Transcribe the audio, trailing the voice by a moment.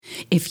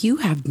If you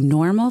have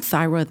normal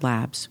thyroid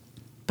labs,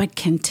 but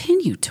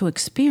continue to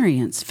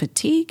experience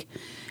fatigue,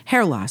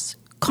 hair loss,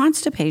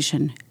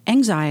 constipation,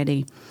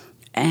 anxiety,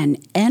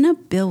 and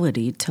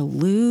inability to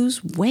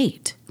lose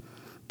weight,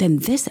 then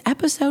this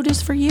episode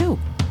is for you.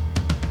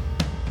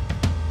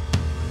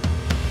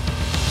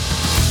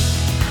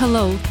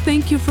 Hello,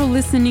 thank you for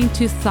listening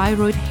to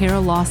Thyroid Hair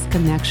Loss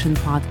Connection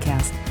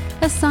podcast,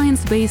 a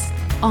science-based,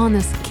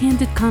 honest,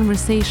 candid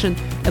conversation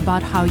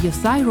about how your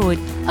thyroid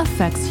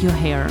affects your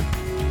hair.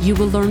 You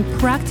will learn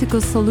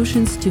practical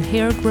solutions to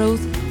hair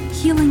growth,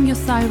 healing your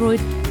thyroid,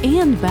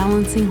 and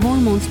balancing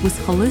hormones with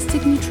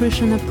holistic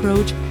nutrition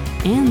approach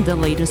and the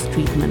latest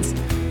treatments.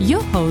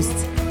 Your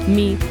hosts,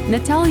 me,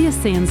 Natalia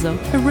Sanzo,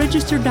 a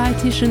registered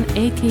dietitian,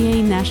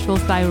 aka Nashville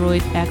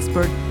thyroid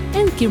expert,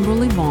 and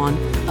Kimberly Vaughn,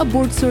 a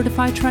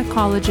board-certified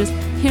trichologist,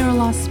 hair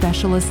loss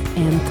specialist,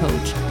 and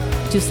coach.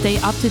 To stay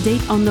up to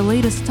date on the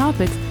latest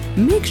topics,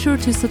 make sure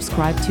to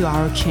subscribe to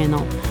our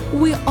channel.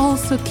 We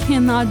also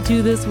cannot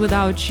do this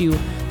without you.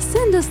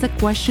 Send us a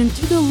question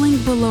to the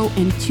link below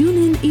and tune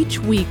in each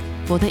week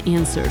for the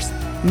answers.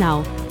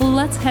 Now,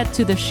 let's head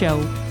to the show.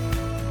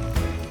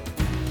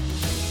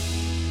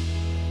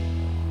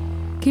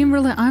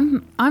 Kimberly,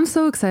 I'm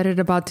so excited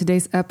about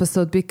today's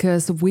episode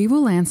because we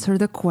will answer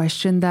the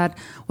question that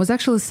was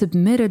actually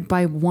submitted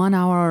by one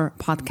of our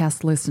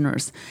podcast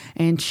listeners.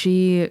 And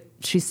she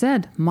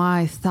said,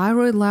 my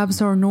thyroid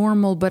labs are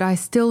normal, but I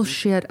still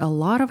shed a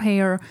lot of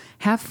hair,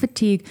 have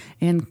fatigue,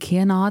 and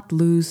cannot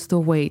lose the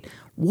weight.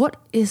 What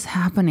is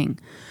happening?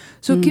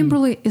 So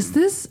Kimberly, is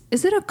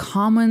it a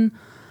common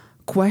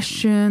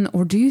question,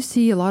 or do you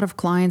see a lot of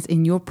clients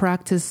in your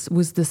practice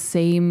with the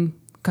same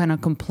kind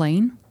of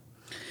complaint?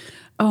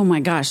 Oh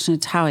my gosh,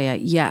 Natalia,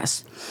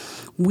 yes.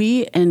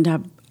 We end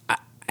up,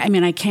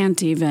 I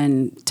can't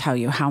even tell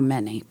you how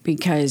many,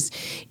 because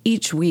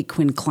each week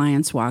when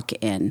clients walk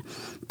in,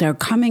 they're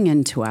coming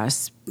into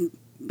us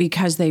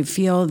because they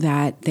feel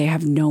that they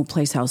have no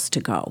place else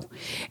to go.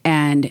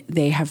 And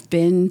they have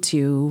been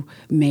to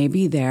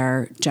maybe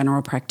their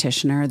general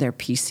practitioner, their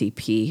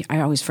PCP. I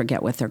always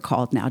forget what they're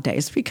called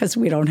nowadays because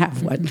we don't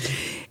have one.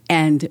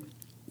 And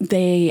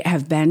they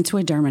have been to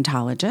a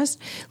dermatologist.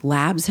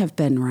 Labs have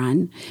been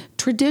run.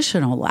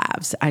 Traditional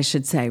labs, I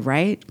should say,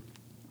 right?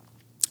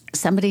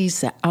 Somebody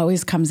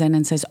always comes in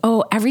and says,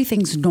 oh,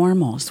 everything's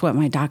normal, is what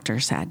my doctor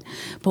said.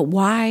 But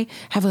why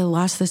have I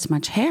lost this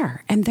much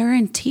hair? And they're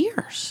in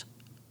tears.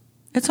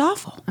 It's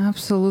awful.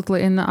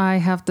 Absolutely. And I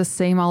have the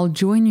same. I'll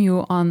join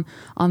you on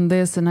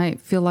this. And I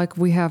feel like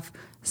we have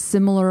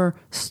similar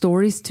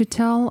stories to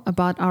tell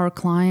about our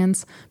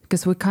clients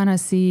because we kind of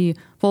see,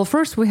 well,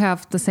 first we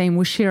have the same,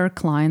 we share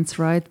clients,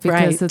 right?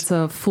 Because it's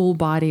a full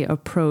body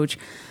approach.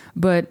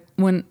 But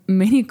when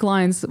many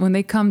clients, when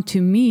they come to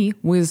me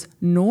with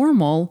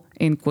normal,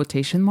 in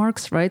quotation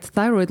marks, right,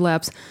 thyroid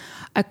labs,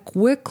 a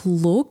quick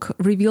look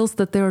reveals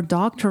that their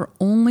doctor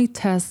only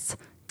tests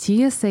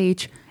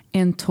TSH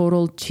and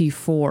total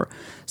T4.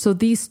 So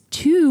these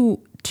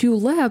two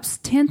labs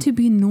tend to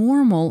be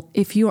normal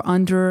if you're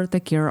under the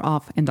care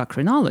of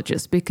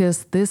endocrinologists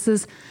because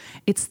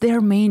it's their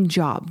main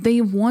job.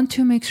 They want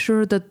to make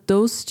sure that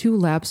those two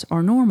labs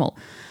are normal.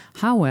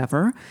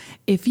 However,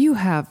 if you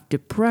have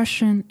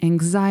depression,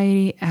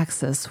 anxiety,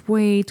 excess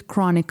weight,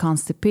 chronic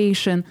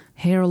constipation,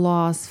 hair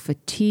loss,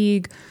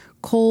 fatigue,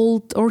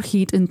 cold or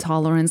heat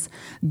intolerance,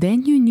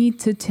 then you need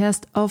to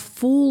test a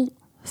full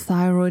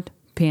thyroid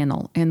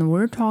panel. And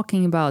we're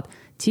talking about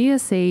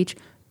TSH,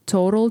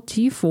 total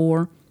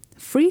T4,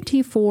 free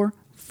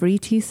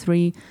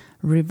T3,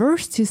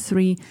 reverse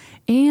T3,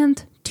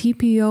 and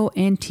TPO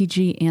and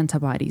TG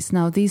antibodies.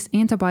 Now, these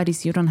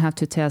antibodies you don't have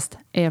to test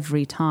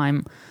every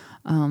time.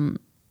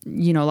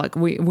 Like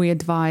we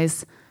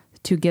advise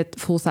to get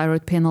full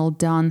thyroid panel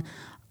done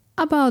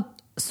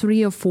about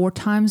 3 or 4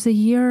 times a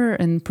year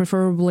and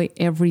preferably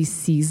every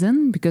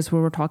season because we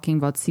were talking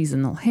about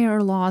seasonal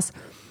hair loss.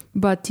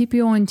 But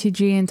TPO and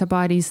TG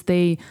antibodies,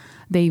 they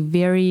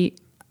vary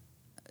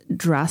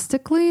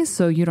drastically,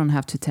 so you don't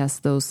have to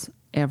test those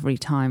every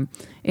time.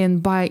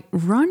 And by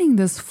running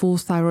this full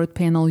thyroid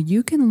panel,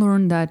 you can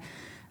learn that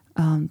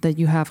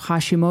you have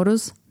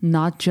Hashimoto's,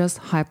 not just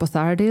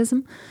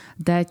hypothyroidism,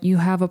 that you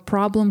have a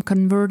problem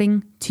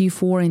converting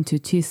T4 into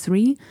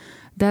T3,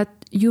 that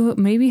you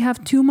maybe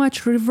have too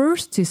much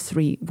reverse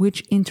T3,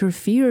 which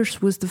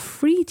interferes with the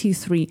free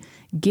T3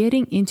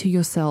 getting into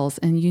your cells.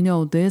 And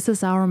this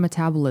is our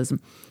metabolism.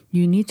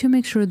 You need to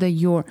make sure that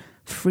your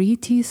free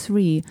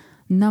T3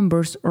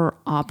 numbers are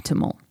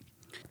optimal.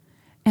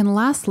 And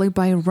lastly,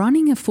 by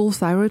running a full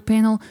thyroid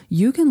panel,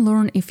 you can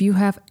learn if you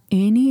have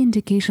any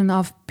indication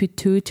of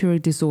pituitary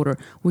disorder,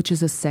 which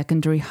is a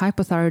secondary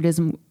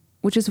hypothyroidism,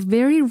 which is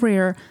very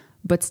rare,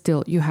 but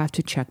still you have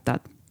to check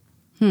that.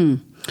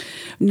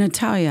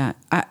 Natalia,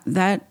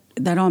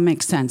 that all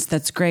makes sense.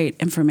 That's great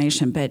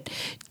information. But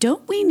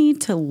don't we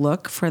need to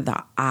look for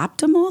the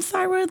optimal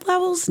thyroid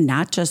levels,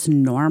 not just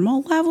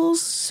normal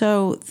levels?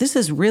 So this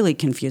is really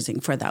confusing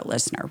for that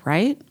listener,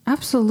 right?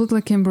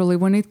 Absolutely, Kimberly.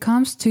 When it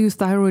comes to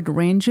thyroid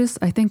ranges,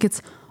 I think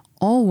it's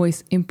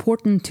always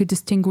important to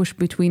distinguish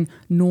between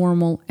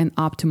normal and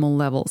optimal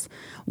levels.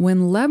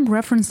 When lab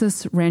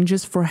references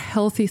ranges for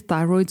healthy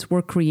thyroids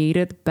were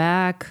created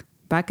back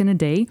in the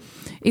day,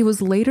 it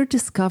was later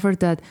discovered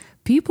that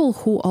people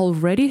who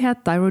already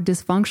had thyroid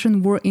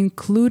dysfunction were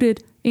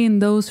included in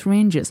those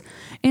ranges.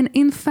 And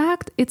in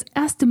fact, it's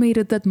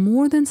estimated that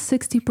more than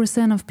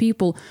 60% of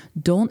people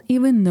don't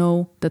even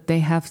know that they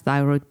have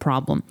thyroid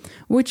problem,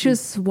 which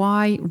is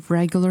why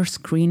regular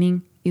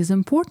screening is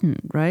important,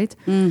 right?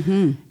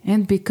 Mm-hmm.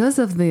 And because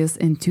of this,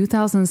 in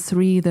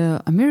 2003,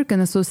 the American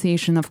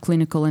Association of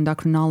Clinical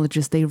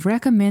Endocrinologists, they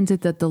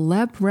recommended that the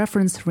lab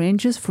reference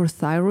ranges for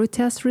thyroid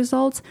test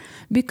results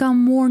become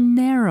more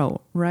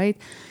narrow, right?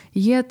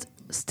 Yet,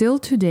 still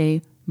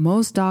today,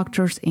 most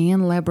doctors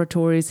and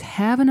laboratories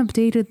haven't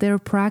updated their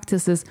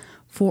practices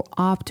for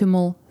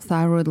optimal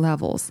thyroid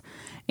levels.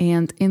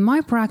 And in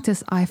my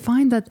practice, I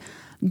find that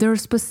there are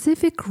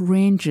specific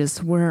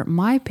ranges where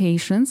my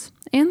patients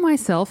and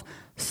myself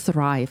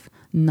thrive,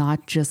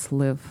 not just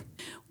live.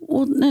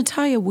 Well,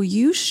 Natalia, will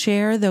you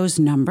share those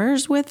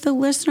numbers with the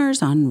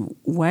listeners on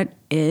what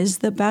is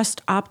the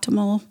best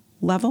optimal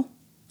level?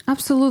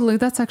 Absolutely.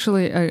 That's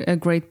actually a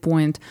great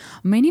point.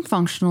 Many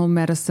functional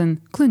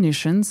medicine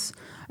clinicians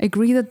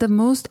agree that the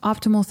most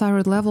optimal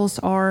thyroid levels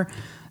are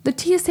the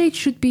TSH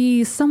should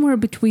be somewhere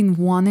between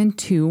 1 and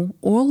 2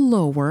 or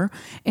lower.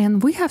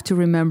 And we have to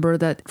remember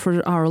that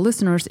for our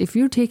listeners, if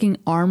you're taking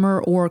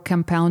Armour or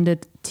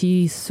compounded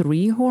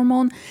T3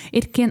 hormone,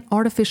 it can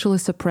artificially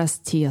suppress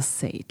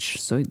TSH.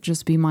 So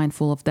just be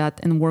mindful of that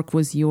and work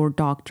with your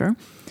doctor.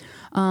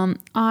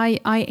 I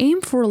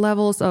aim for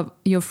levels of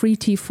your free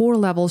T4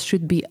 levels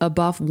should be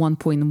above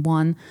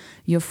 1.1,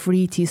 your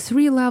free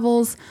T3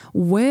 levels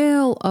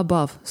well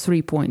above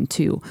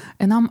 3.2.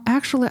 And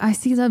I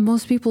see that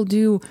most people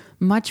do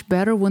much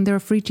better when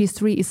their free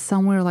T3 is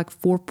somewhere like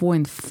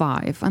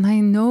 4.5. And I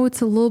know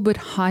it's a little bit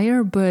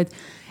higher, but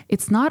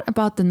it's not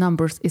about the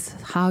numbers, it's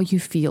how you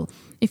feel.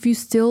 If you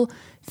still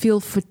feel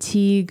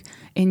fatigue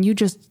and you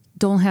just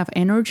don't have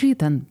energy,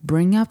 then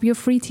bring up your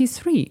free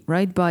T3,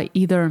 right? By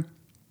either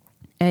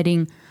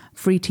adding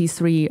free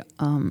T3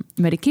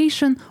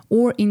 medication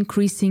or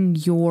increasing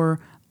your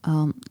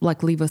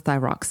like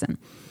levothyroxine.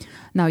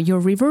 Now, your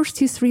reverse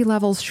T3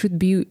 levels should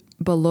be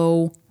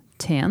below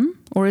 10,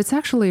 or it's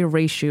actually a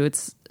ratio.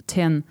 It's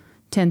 10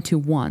 to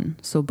 1,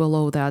 so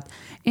below that.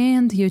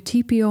 And your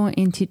TPO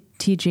and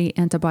TG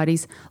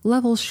antibodies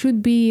levels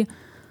should be,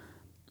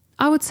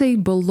 I would say,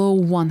 below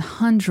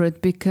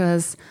 100,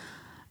 because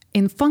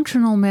in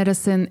functional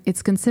medicine,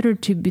 it's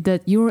considered to be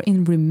that you're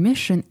in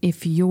remission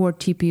if your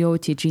TPO,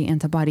 TG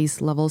antibodies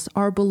levels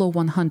are below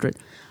 100.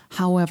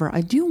 However,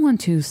 I do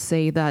want to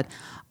say that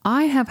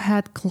I have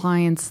had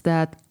clients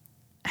that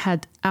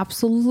had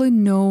absolutely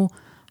no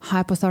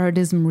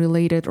hypothyroidism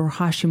related or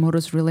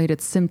Hashimoto's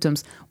related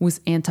symptoms with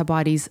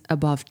antibodies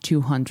above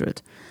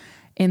 200.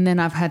 And then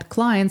I've had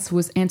clients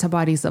with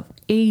antibodies of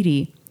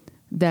 80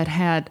 that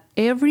had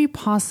every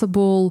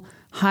possible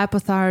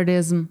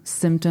hypothyroidism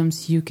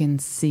symptoms you can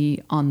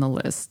see on the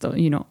list,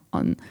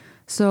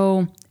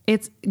 so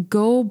it's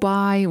go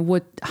by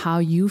how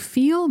you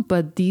feel,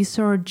 but these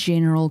are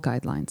general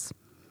guidelines.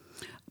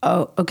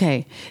 Oh,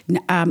 okay.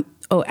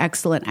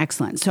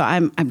 Excellent. So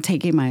I'm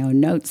taking my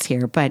own notes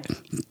here, but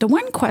the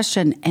one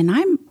question,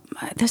 and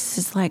this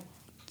is like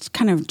it's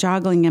kind of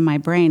joggling in my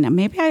brain.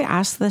 Maybe I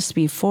asked this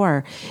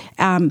before.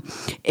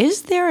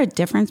 Is there a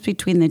difference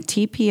between the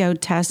TPO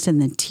test and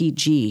the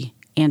TG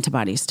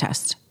antibodies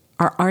test?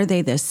 Or are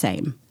they the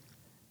same?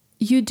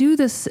 You do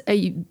this.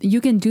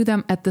 You can do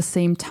them at the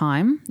same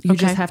time. You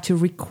just have to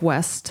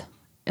request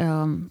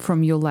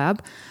from your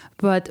lab.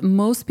 But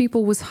most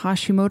people with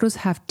Hashimoto's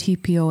have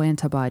TPO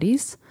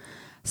antibodies.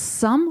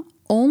 Some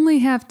only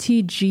have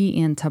TG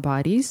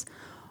antibodies,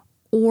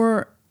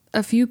 or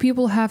a few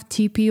people have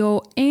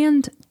TPO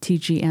and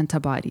TG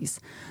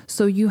antibodies.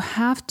 So you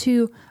have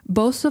to.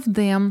 Both of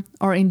them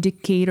are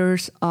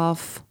indicators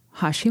of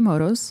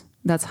Hashimoto's.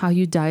 That's how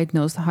you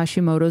diagnose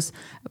Hashimoto's.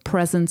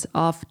 Presence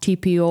of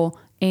TPO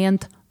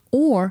and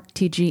or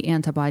TG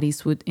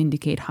antibodies would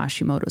indicate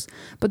Hashimoto's.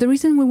 But the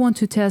reason we want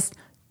to test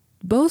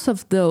both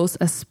of those,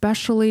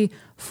 especially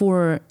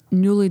for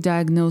newly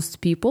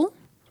diagnosed people,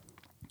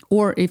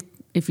 or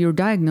if you're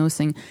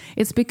diagnosing,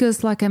 it's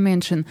because, like I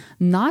mentioned,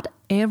 not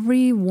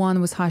everyone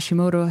with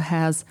Hashimoto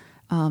has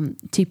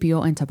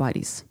TPO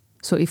antibodies.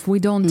 So if we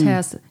only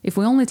test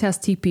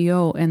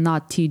TPO and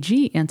not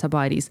TG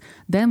antibodies,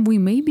 then we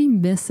may be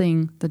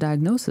missing the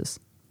diagnosis.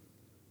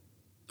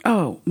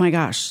 Oh my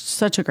gosh,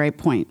 such a great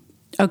point.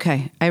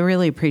 Okay, I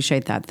really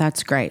appreciate that.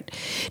 That's great.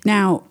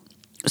 Now,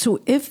 so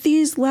if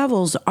these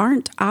levels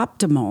aren't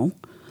optimal,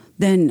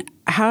 then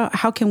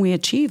how can we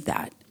achieve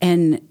that?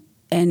 And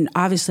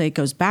obviously it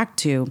goes back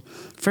to,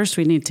 first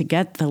we need to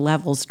get the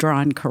levels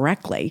drawn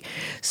correctly.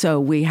 So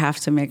we have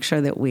to make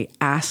sure that we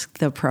ask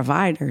the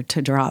provider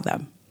to draw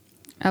them.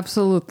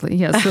 Absolutely,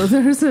 yes. So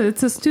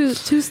it's a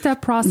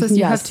two-step process.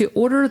 You have to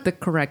order the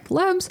correct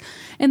labs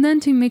and then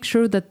to make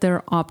sure that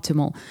they're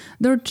optimal.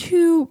 There are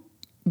two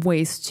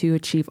ways to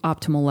achieve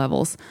optimal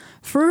levels.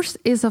 First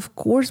is, of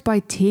course, by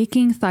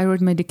taking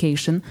thyroid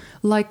medication,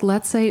 like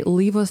let's say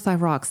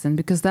levothyroxine,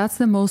 because that's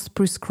the most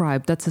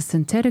prescribed. That's a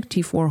synthetic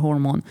T4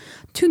 hormone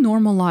to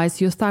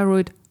normalize your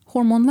thyroid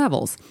hormone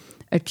levels.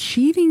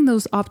 Achieving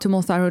those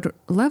optimal thyroid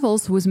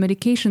levels with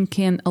medication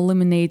can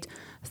eliminate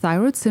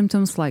thyroid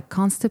symptoms like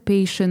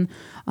constipation,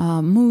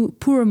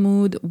 poor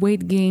mood,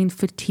 weight gain,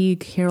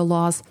 fatigue, hair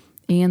loss,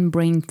 and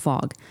brain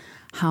fog.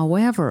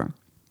 However,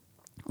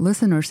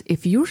 listeners,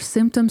 if your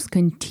symptoms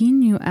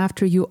continue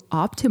after you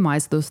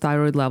optimize those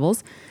thyroid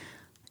levels,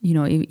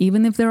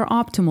 even if they're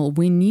optimal,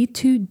 we need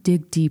to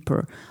dig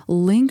deeper.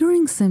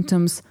 Lingering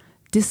symptoms,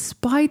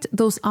 despite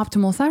those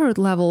optimal thyroid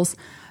levels,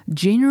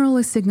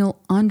 generally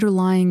signal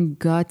underlying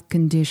gut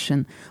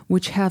condition,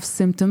 which have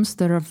symptoms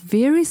that are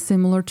very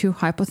similar to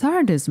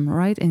hypothyroidism,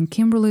 right? And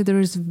Kimberly, there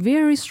is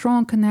very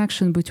strong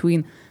connection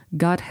between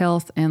gut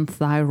health and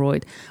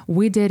thyroid.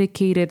 We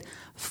dedicated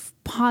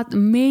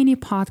many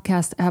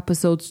podcast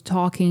episodes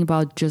talking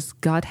about just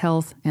gut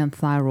health and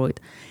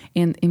thyroid.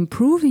 And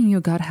improving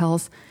your gut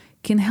health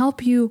can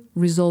help you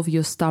resolve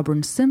your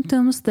stubborn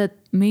symptoms that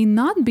may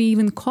not be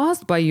even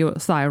caused by your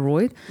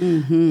thyroid.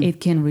 Mm-hmm. It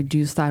can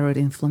reduce thyroid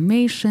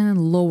inflammation,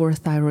 lower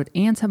thyroid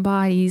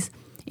antibodies,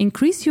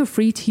 increase your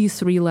free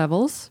T3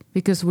 levels,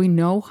 because we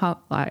know how,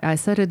 I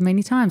said it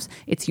many times,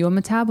 it's your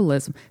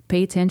metabolism.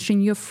 Pay attention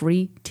to your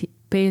free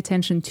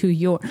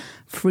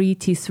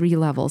T3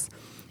 levels.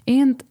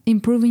 And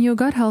improving your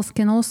gut health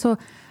can also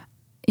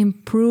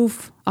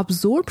improve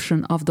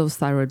absorption of those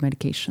thyroid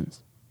medications.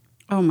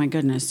 Oh my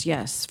goodness,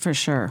 yes, for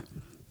sure.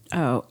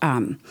 Oh,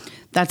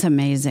 that's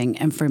amazing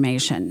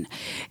information.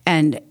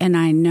 And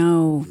I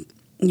know,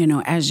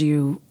 as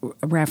you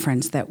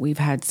referenced, that we've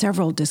had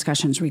several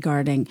discussions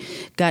regarding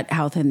gut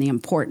health and the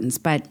importance,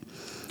 but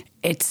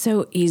it's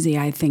so easy,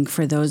 I think,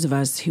 for those of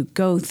us who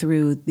go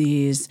through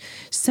these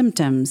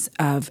symptoms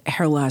of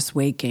hair loss,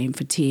 weight gain,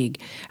 fatigue,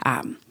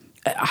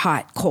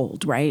 hot,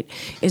 cold, right?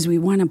 Is we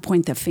want to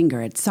point the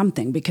finger at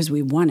something because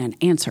we want an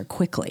answer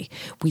quickly.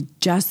 We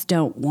just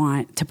don't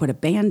want to put a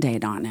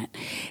Band-Aid on it.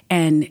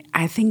 And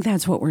I think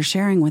that's what we're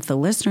sharing with the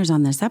listeners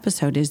on this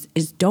episode is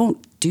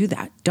don't do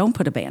that. Don't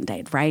put a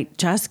Band-Aid, right?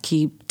 Just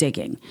keep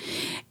digging.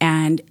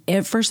 And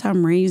if for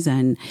some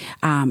reason,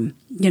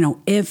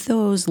 if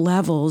those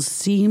levels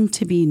seem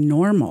to be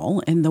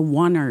normal in the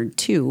 1 or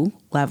 2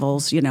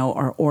 levels,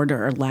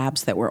 or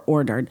labs that were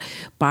ordered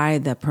by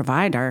the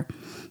provider,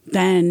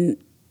 then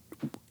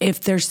if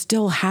they're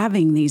still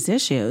having these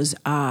issues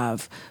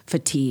of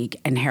fatigue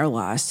and hair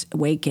loss,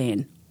 weight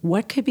gain,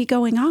 what could be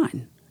going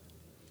on?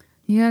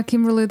 Yeah,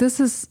 Kimberly, this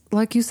is,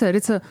 like you said,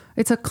 it's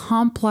a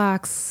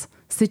complex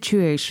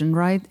situation,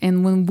 right?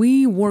 And when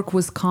we work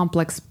with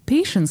complex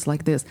patients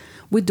like this,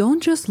 we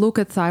don't just look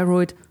at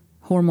thyroid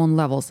hormone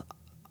levels.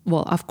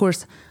 Well, of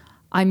course,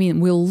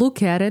 we'll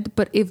look at it,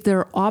 but if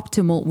they're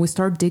optimal, we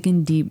start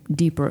digging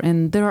deeper.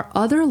 And there are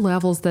other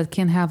levels that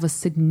can have a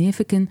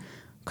significant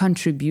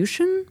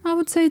contribution, I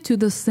would say, to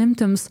the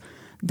symptoms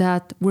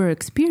that we're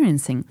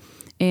experiencing.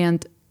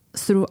 And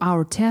through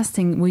our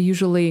testing, we're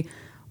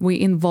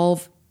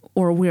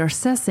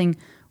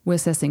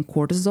assessing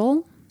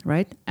cortisol,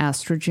 right?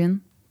 Estrogen,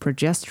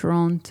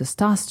 progesterone,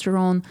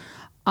 testosterone,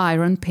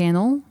 iron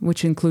panel,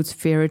 which includes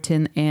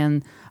ferritin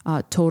and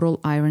total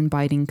iron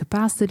binding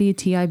capacity,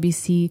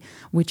 TIBC.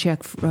 We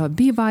check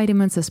B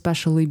vitamins,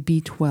 especially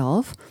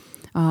B12,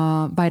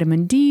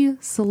 vitamin D,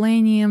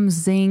 selenium,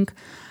 zinc.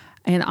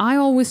 And I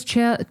always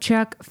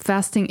check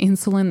fasting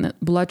insulin,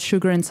 blood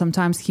sugar, and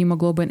sometimes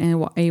hemoglobin and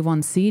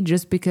A1C,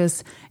 just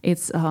because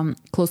it's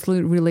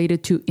closely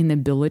related to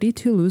inability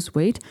to lose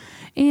weight.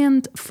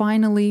 And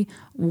finally,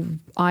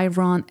 I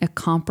run a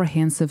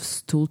comprehensive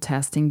stool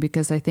testing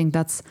because I think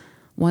that's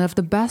one of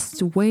the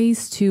best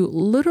ways to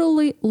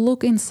literally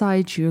look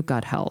inside your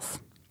gut health.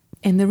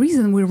 And the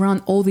reason we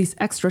run all these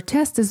extra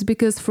tests is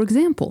because, for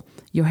example,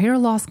 your hair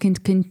loss can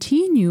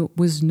continue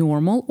with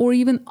normal or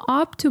even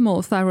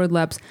optimal thyroid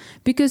labs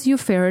because your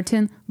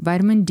ferritin,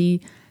 vitamin D,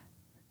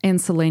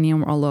 and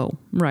selenium are low,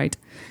 right?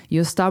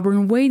 Your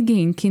stubborn weight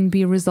gain can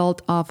be a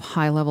result of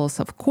high levels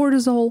of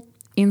cortisol,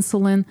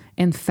 insulin,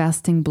 and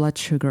fasting blood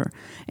sugar.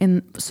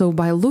 And so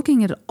by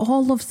looking at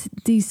all of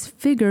these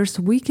figures,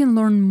 we can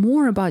learn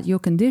more about your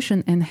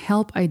condition and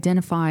help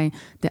identify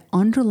the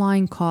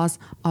underlying cause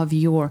of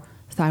your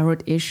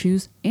thyroid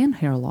issues and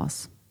hair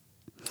loss.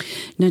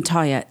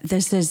 Natalia,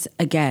 this is,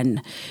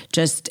 again,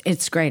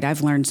 it's great.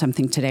 I've learned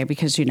something today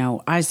because,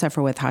 I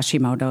suffer with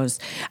Hashimoto's.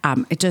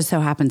 It just so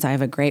happens I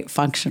have a great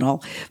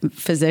functional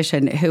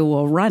physician who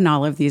will run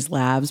all of these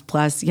labs,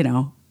 plus,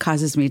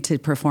 causes me to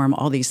perform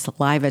all these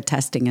saliva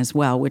testing as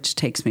well, which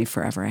takes me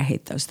forever. I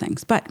hate those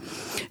things. But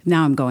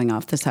now I'm going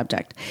off the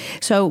subject.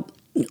 So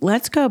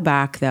let's go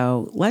back,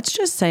 though. Let's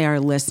just say our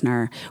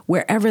listener,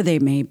 wherever they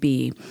may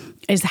be,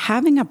 is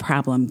having a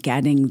problem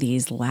getting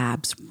these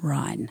labs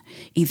run.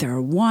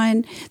 Either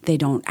 1, they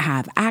don't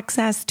have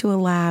access to a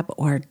lab,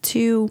 or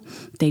 2,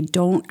 they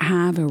don't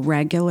have a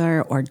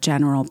regular or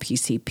general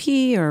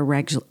PCP or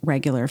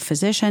regular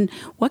physician.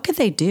 What could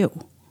they do?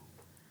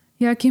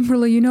 Yeah,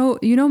 Kimberly, you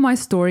know my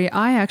story.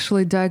 I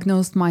actually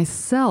diagnosed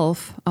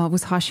myself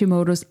with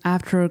Hashimoto's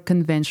after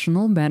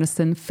conventional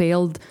medicine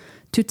failed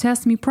to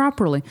test me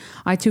properly.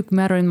 I took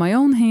matter in my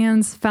own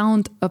hands,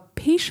 found a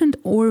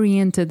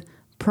patient-oriented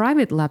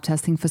private lab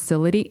testing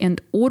facility,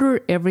 and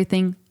ordered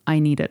everything I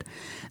needed.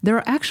 There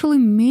are actually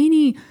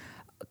many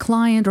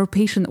client or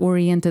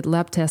patient-oriented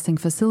lab testing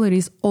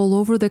facilities all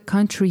over the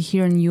country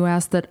here in the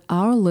U.S. that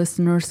our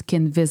listeners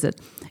can visit.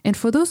 And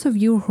for those of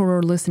you who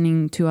are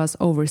listening to us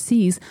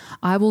overseas,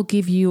 I will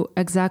give you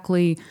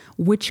exactly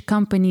which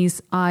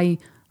companies I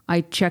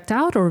checked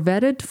out or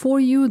vetted for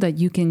you that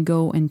you can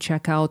go and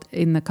check out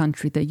in the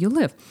country that you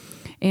live.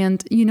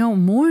 And,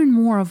 more and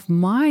more of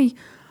my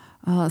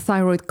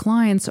thyroid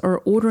clients are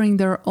ordering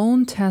their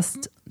own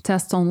tests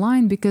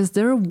online because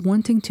they're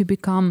wanting to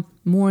become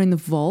more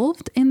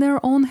involved in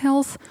their own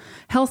health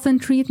and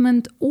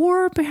treatment,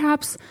 or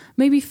perhaps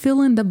maybe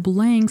fill in the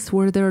blanks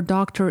where their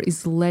doctor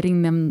is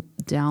letting them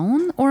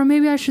down, or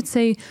maybe I should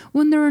say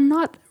when they're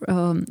not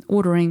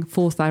ordering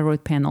full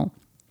thyroid panel.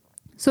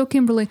 So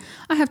Kimberly,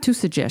 I have two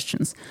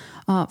suggestions.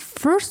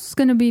 First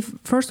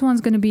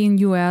one's going to be in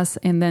US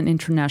and then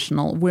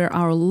international, where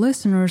our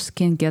listeners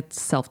can get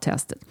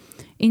self-tested.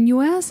 In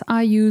US,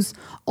 I use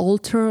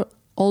Ulta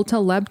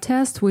Lab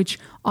Test, which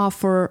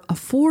offer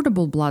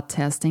affordable blood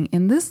testing.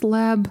 And this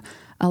lab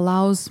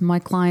allows my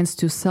clients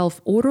to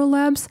self-order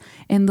labs,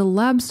 and the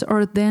labs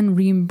are then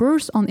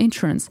reimbursed on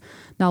insurance.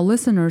 Now,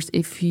 listeners,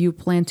 if you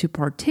plan to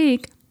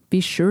partake,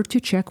 be sure to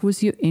check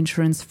with your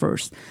insurance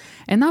first.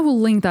 And I will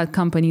link that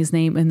company's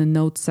name in the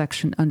notes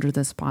section under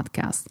this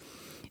podcast.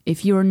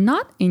 If you're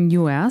not in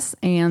US,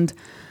 and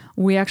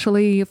we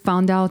actually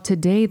found out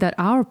today that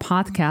our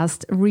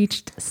podcast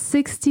reached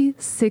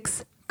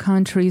 66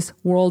 countries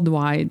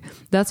worldwide.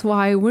 That's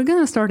why we're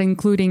going to start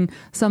including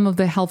some of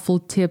the helpful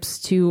tips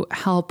to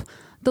help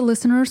the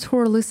listeners who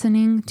are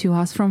listening to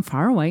us from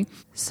far away.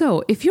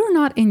 So if you're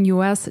not in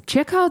US,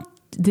 check out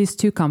these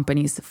two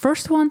companies.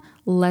 First one,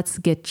 Let's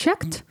Get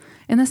Checked,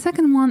 and the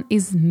second one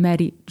is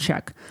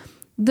MediCheck.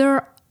 There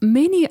are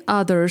many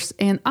others,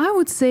 and I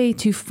would say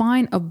to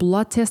find a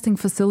blood testing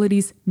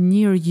facilities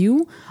near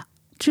you,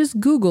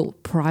 just Google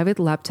private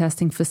lab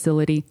testing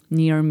facility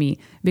near me,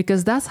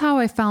 because that's how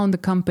I found the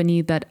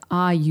company that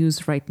I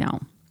use right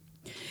now.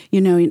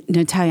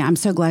 Natalia, I'm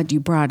so glad you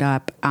brought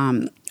up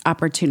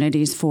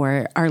opportunities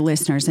for our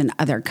listeners in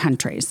other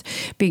countries,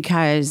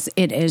 because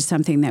it is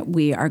something that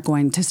we are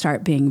going to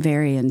start being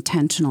very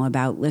intentional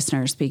about,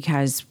 listeners,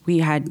 because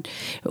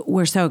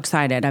we're so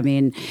excited.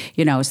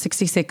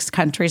 66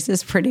 countries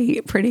is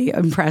pretty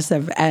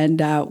impressive,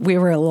 and we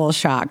were a little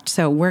shocked.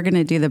 So we're going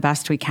to do the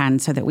best we can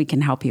so that we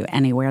can help you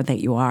anywhere that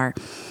you are.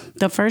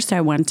 The first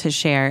I want to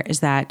share is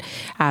that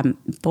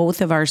both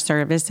of our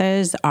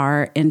services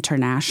are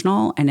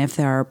international, and if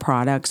there are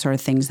products or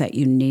things that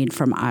you need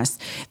from us,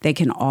 they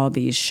can all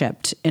be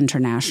shipped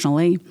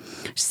internationally.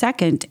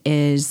 Second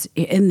is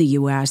in the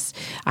U.S.,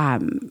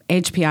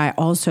 HPI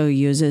also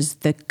uses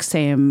the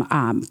same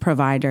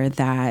provider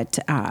that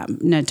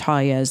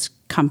Natalia's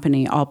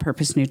company, All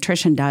Purpose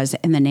Nutrition, does,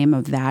 and the name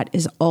of that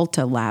is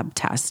Ulta Lab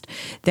Test.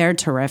 They're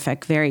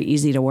terrific, very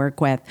easy to work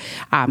with.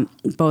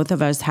 Both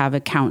of us have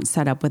accounts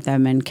set up with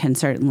them and can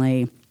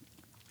certainly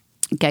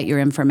get your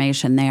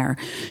information there.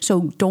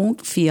 So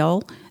don't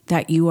feel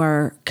that you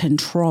are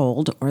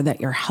controlled or that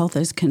your health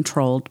is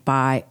controlled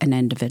by an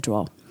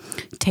individual.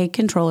 Take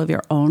control of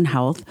your own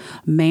health,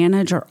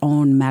 manage your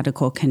own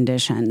medical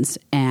conditions,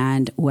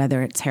 and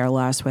whether it's hair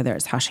loss, whether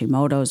it's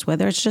Hashimoto's,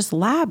 whether it's just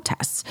lab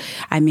tests.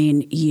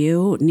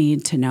 You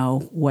need to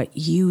know what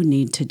you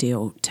need to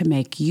do to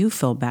make you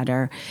feel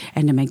better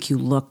and to make you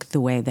look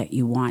the way that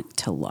you want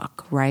to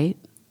look, right?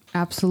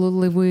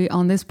 Absolutely.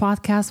 On this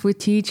podcast, we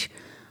teach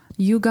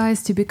you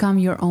guys to become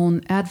your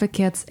own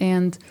advocates.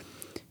 And,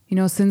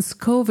 since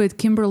COVID,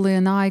 Kimberly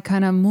and I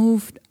kind of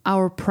moved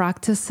our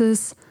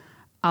practices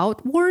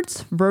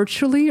outwards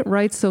virtually,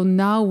 right? So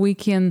now we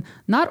can,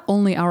 not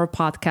only our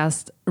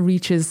podcast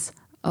reaches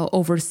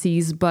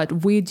overseas,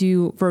 but we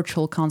do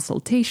virtual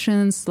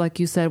consultations. Like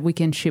you said, we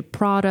can ship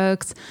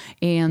products.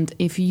 And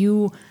if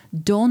you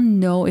don't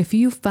know, if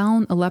you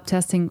found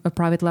a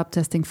private lab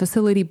testing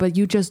facility, but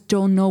you just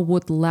don't know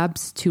what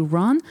labs to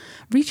run,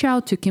 reach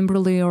out to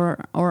Kimberly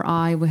or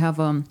I. We have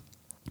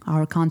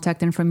our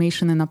contact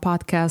information in the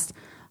podcast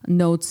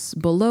notes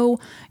below,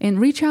 and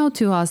reach out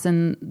to us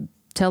and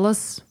tell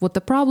us what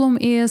the problem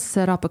is,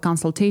 set up a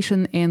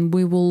consultation, and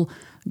we will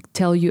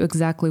tell you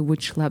exactly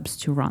which labs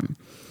to run.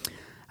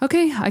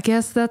 Okay, I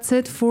guess that's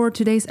it for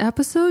today's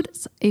episode.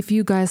 If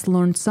you guys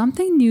learned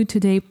something new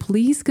today,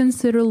 please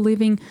consider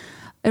leaving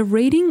a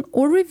rating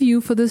or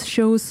review for this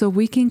show so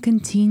we can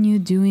continue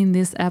doing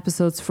these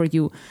episodes for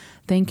you.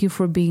 Thank you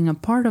for being a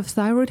part of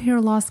Thyroid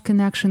Hair Loss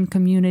Connection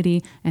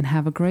community, and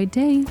have a great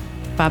day.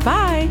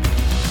 Bye-bye.